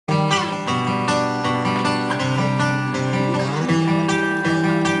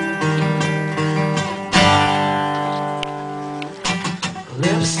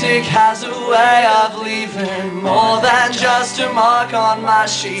way of leaving, more than just a mark on my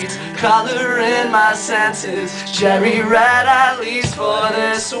sheets, color in my senses, cherry red at least for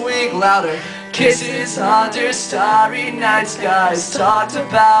this week. Louder kisses under starry night skies, talked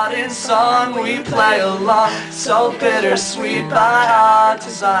about in song we play along, so bittersweet by our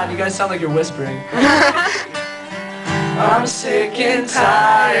design. You guys sound like you're whispering. I'm sick and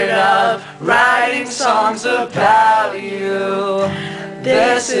tired of writing songs about you.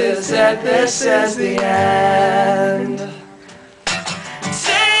 This is it, this is the end.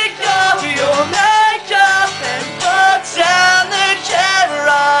 Take off your makeup and put down the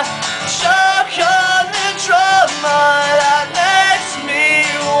camera. Choke on the drama that makes me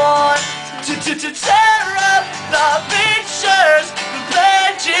want to tear up the pictures, the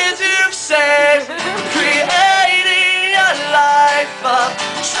pages you've saved, creating a life of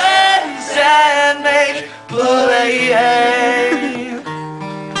trends and make-believe.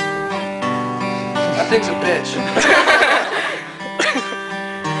 That thing's a bitch.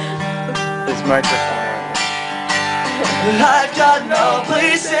 This microphone. I've got no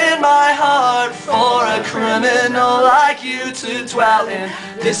place in my heart for a criminal like you to dwell in.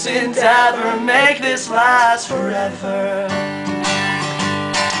 This endeavor, make this last forever.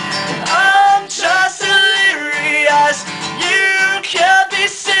 I'm just delirious, you can't be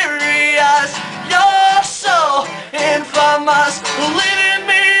serious. You're so infamous, leaving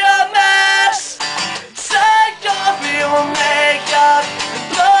me a mess. Take off your makeup and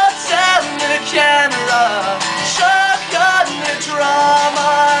put down the camera. Choke on the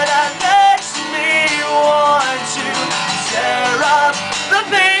drama that makes me want to tear up the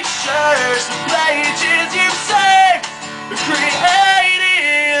pictures, the pages you've saved,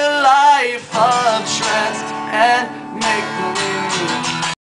 creating a life of trends and make-believe.